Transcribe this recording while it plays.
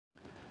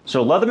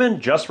So Leatherman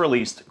just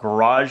released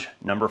Garage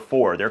number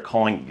 4. They're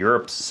calling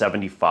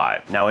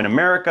Europe75. Now in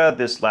America,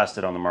 this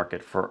lasted on the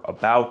market for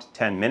about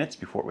 10 minutes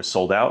before it was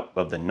sold out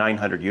of the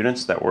 900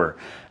 units that were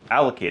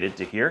allocated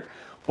to here.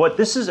 But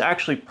this is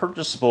actually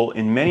purchasable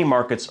in many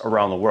markets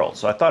around the world.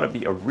 So I thought it'd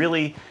be a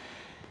really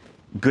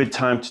good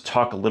time to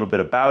talk a little bit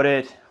about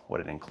it, what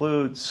it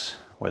includes,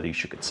 whether you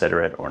should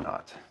consider it or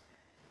not.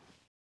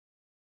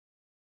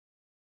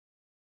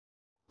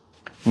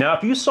 Now,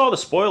 if you saw the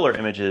spoiler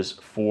images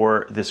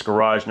for this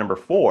Garage number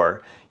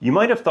 4, you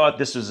might have thought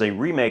this is a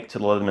remake to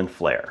the Leatherman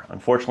Flare.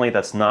 Unfortunately,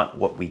 that's not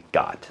what we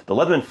got. The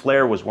Leatherman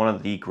Flare was one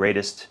of the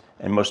greatest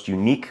and most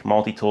unique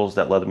multi-tools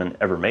that Leatherman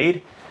ever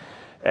made.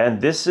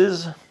 And this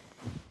is,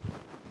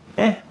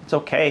 it's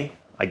okay,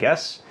 I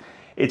guess.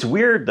 It's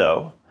weird,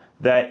 though,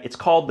 that it's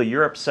called the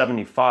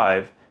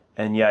Europe75,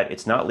 and yet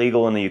it's not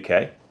legal in the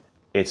UK.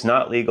 It's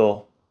not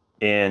legal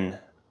in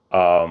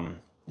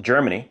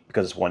Germany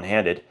because it's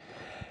one-handed.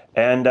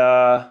 And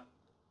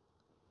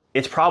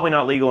it's probably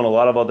not legal in a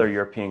lot of other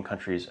European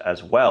countries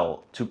as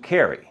well to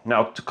carry.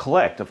 Now, to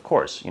collect, of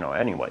course,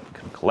 anyone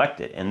can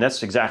collect it. And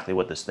that's exactly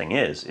what this thing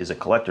is a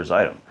collector's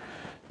item.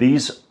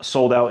 These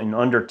sold out in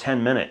under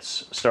 10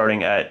 minutes,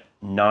 starting at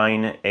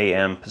 9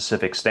 a.m.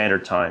 Pacific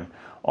Standard Time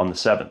on the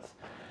 7th.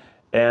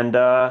 And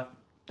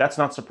that's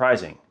not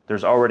surprising.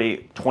 There's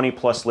already 20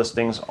 plus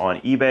listings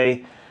on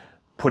eBay,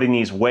 putting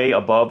these way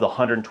above the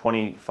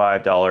 $125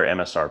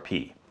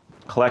 MSRP.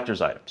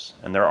 Collector's items,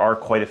 and there are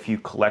quite a few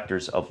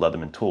collectors of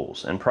Leatherman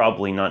tools, and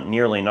probably not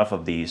nearly enough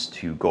of these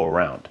to go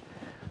around.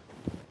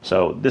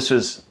 So this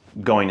is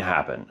going to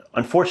happen.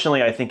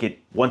 Unfortunately, I think it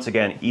once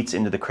again eats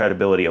into the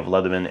credibility of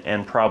Leatherman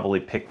and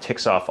probably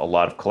ticks off a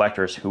lot of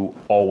collectors who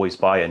always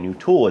buy a new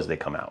tool as they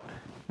come out.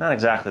 Not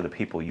exactly the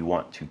people you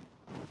want to,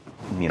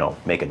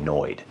 make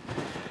annoyed.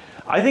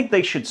 I think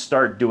they should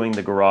start doing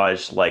the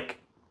Garage like,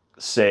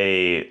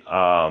 say,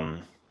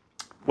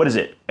 what is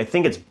it? I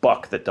think it's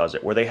Buck that does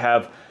it, where they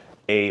have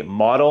a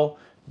model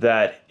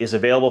that is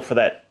available for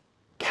that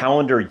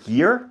calendar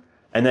year,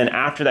 and then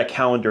after that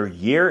calendar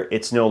year,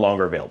 it's no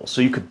longer available. So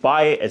you could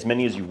buy as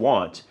many as you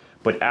want,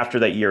 but after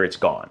that year, it's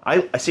gone. I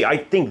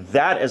think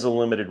that as a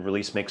limited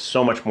release makes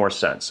so much more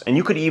sense. And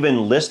you could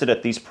even list it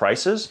at these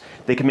prices.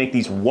 They can make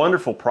these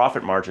wonderful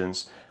profit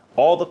margins.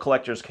 All the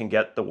collectors can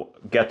get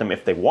them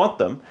if they want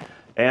them,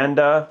 and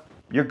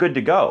you're good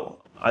to go.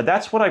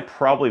 That's what I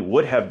probably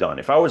would have done.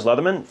 If I was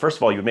Leatherman, first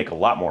of all, you'd make a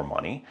lot more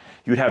money.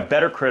 You'd have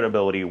better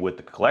credibility with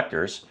the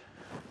collectors.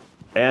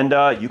 And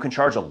you can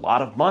charge a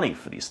lot of money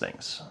for these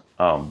things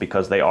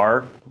because they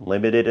are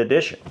limited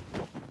edition.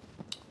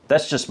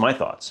 That's just my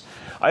thoughts.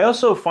 I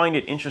also find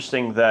it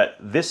interesting that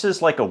this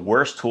is like a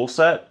worse tool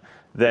set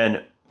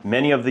than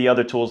many of the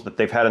other tools that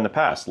they've had in the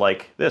past.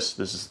 Like this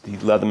is the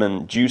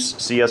Leatherman Juice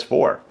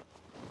CS4,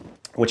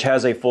 which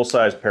has a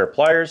full-size pair of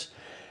pliers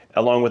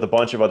along with a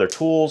bunch of other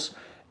tools,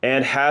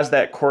 and has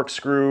that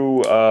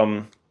corkscrew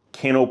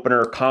can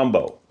opener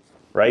combo,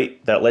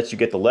 right? That lets you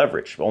get the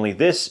leverage. Only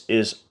this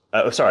is,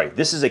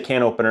 this is a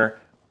can opener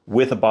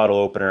with a bottle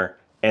opener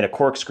and a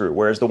corkscrew,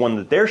 whereas the one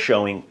that they're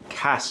showing,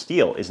 cast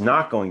steel, is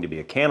not going to be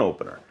a can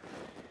opener.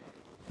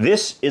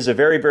 This is a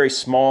very, very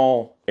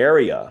small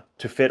area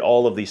to fit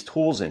all of these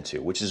tools into,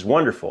 which is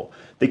wonderful.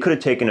 They could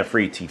have taken a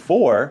free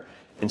T4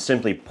 and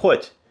simply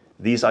put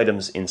these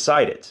items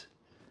inside it,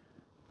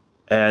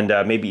 and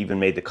maybe even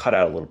made the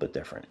cutout a little bit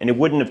different. And it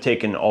wouldn't have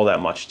taken all that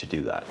much to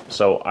do that.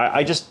 So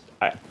I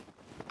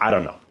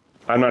don't know.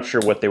 I'm not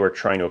sure what they were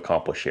trying to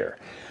accomplish here.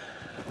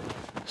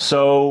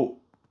 So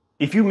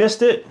if you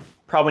missed it,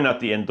 probably not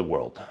the end of the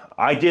world.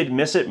 I did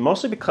miss it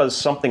mostly because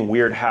something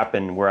weird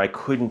happened where I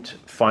couldn't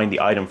find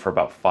the item for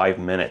about 5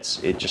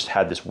 minutes. It just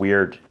had this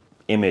weird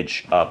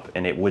image up,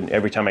 and it wouldn't,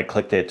 every time I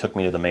clicked it, it took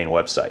me to the main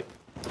website.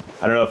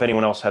 I don't know if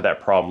anyone else had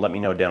that problem. Let me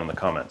know down in the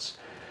comments.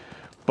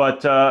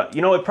 But,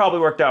 it probably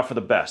worked out for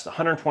the best.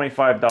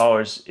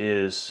 $125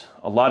 is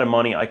a lot of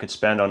money I could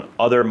spend on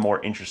other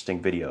more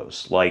interesting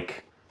videos,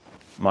 like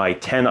my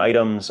 10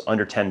 items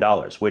under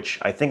 $10, which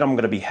I think I'm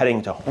going to be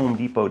heading to Home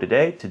Depot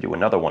today to do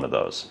another one of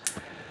those.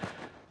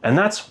 And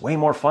that's way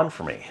more fun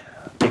for me.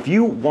 If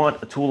you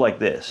want a tool like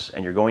this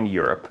and you're going to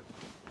Europe,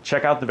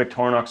 check out the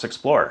Victorinox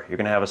Explorer. You're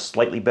going to have a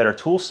slightly better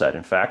tool set,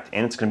 in fact,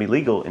 and it's going to be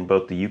legal in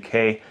both the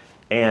UK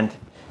and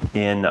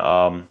in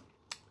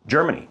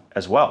Germany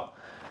as well.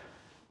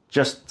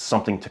 Just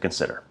something to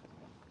consider.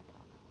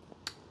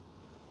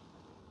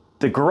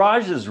 The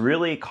Garage is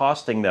really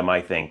costing them,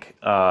 I think.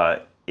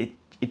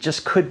 It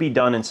just could be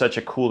done in such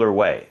a cooler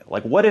way.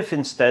 Like, what if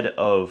instead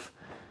of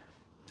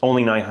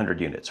only 900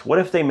 units, what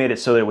if they made it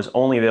so that it was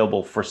only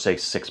available for, say,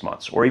 6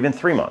 months or even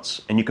 3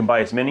 months, and you can buy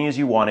as many as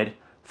you wanted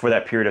for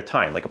that period of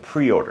time, like a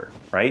pre-order,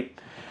 right?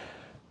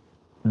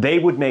 They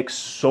would make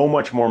so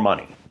much more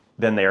money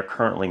than they are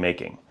currently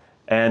making.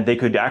 And they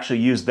could actually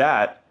use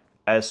that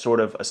as sort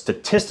of a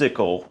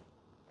statistical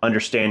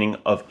understanding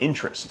of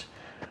interest,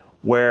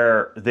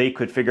 where they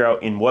could figure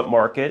out in what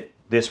market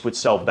this would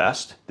sell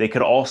best. They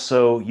could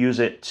also use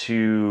it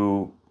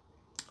to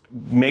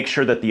make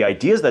sure that the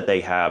ideas that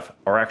they have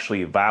are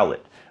actually valid.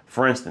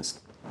 For instance,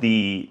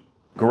 the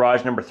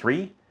Garage number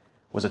 3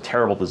 was a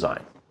terrible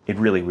design. It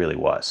really, really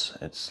was.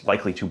 It's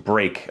likely to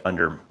break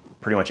under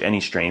pretty much any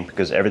strain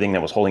because everything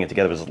that was holding it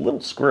together was a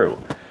little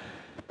screw.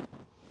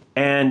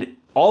 And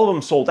all of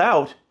them sold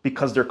out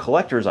because they're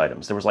collector's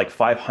items. There was like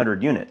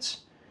 500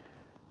 units.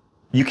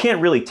 You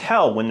can't really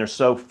tell when there's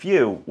so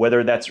few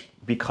whether that's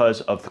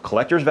because of the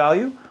collector's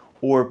value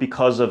or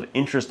because of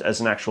interest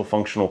as an actual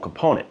functional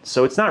component.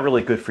 So it's not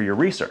really good for your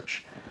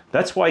research.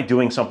 That's why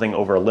doing something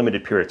over a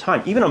limited period of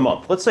time, even a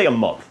month, let's say a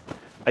month,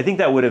 I think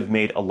that would have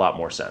made a lot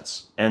more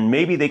sense. And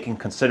maybe they can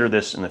consider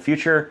this in the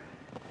future,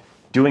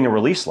 doing a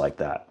release like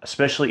that,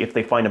 especially if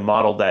they find a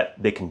model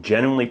that they can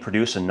genuinely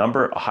produce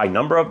a high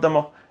number of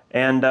them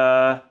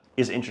and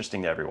is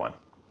interesting to everyone.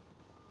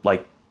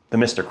 Like the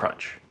Mr.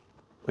 Crunch,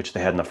 which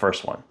they had in the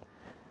first one.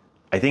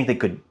 I think they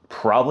could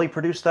probably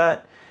produce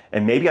that,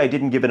 and maybe I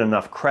didn't give it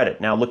enough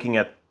credit. Now looking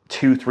at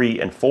 2, 3,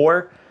 and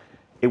 4,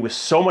 it was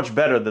so much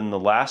better than the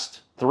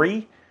last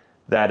 3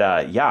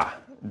 that yeah,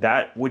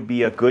 that would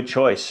be a good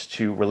choice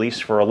to release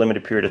for a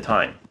limited period of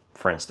time,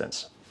 for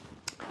instance.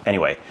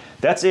 Anyway,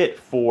 that's it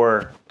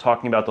for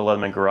talking about the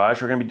Leatherman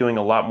Garage. We're going to be doing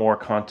a lot more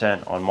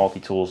content on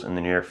multi-tools in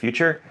the near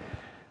future,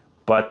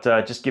 but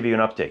just give you an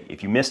update.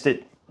 If you missed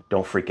it,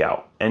 don't freak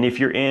out. And if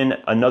you're in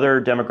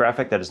another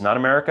demographic that is not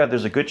America,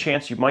 there's a good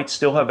chance you might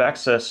still have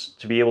access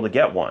to be able to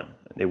get one.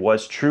 It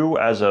was true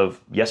as of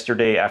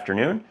yesterday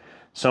afternoon.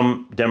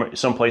 Some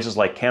places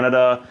like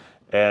Canada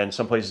and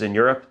some places in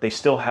Europe, they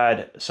still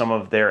had some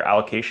of their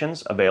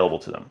allocations available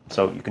to them.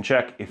 So you can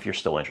check if you're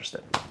still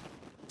interested.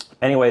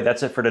 Anyway,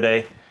 that's it for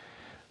today.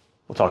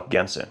 We'll talk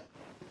again soon.